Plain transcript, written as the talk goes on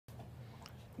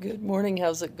Good morning,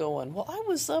 how's it going? Well, I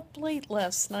was up late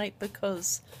last night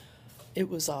because it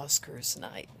was Oscars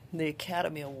night, the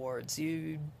Academy Awards.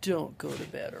 You don't go to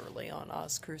bed early on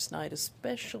Oscars night,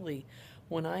 especially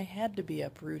when I had to be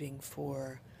up rooting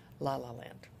for La La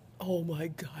Land. Oh my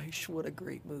gosh, what a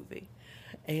great movie.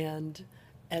 And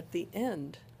at the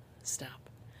end,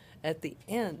 stop, at the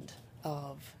end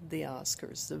of the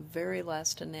Oscars, the very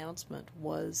last announcement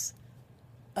was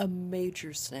a major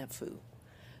snafu.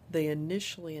 They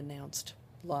initially announced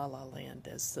La La Land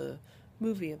as the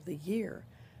movie of the year,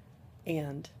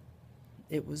 and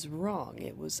it was wrong.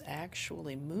 It was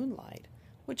actually Moonlight,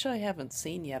 which I haven't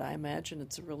seen yet. I imagine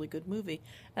it's a really good movie,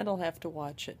 and I'll have to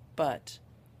watch it. But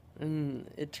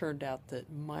it turned out that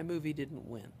my movie didn't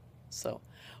win. So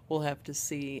we'll have to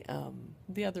see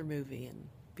the other movie and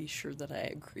be sure that I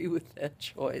agree with that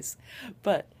choice.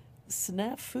 But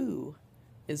snafu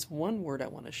is one word I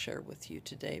want to share with you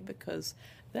today because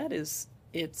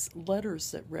it's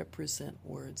letters that represent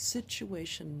words.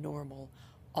 Situation, normal,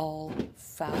 all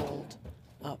fouled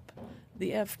up.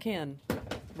 The F can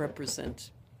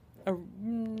represent a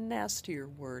nastier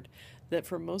word that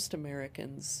for most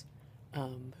Americans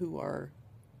who are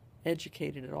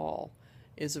educated at all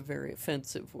is a very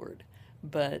offensive word.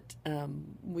 But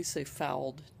we say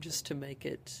fouled just to make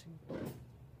it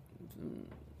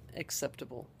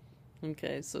acceptable.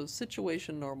 Okay, so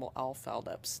situation, normal, all fouled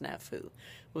up, snafu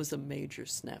was a major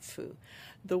snafu.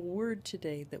 The word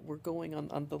today that we're going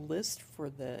on the list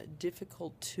for the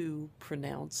difficult to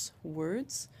pronounce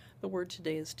words, the word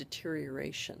today is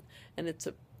deterioration. And it's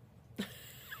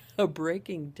a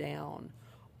breaking down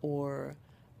or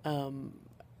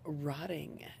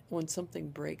rotting. When something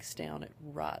breaks down, it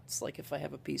rots. Like if I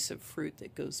have a piece of fruit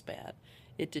that goes bad,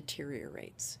 it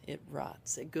deteriorates, it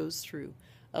rots, it goes through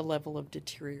a level of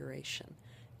deterioration.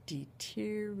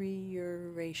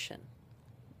 Deterioration.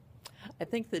 I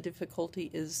think the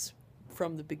difficulty is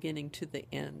from the beginning to the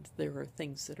end. There are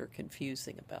things that are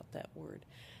confusing about that word.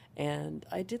 And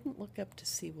I didn't look up to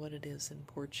see what it is in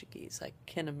Portuguese. I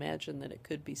can imagine that it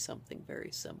could be something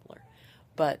very similar.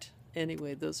 But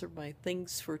anyway, those are my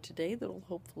things for today that will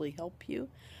hopefully help you.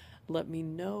 Let me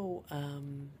know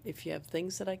if you have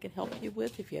things that I can help you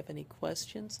with, if you have any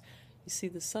questions. You see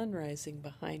the sun rising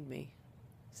behind me.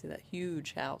 See that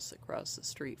huge house across the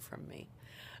street from me.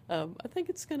 I think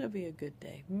it's going to be a good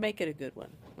day. Make it a good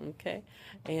one, okay?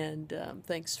 And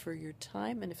thanks for your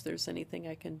time. And if there's anything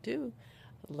I can do,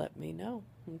 let me know,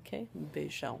 okay?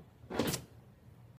 Beijão.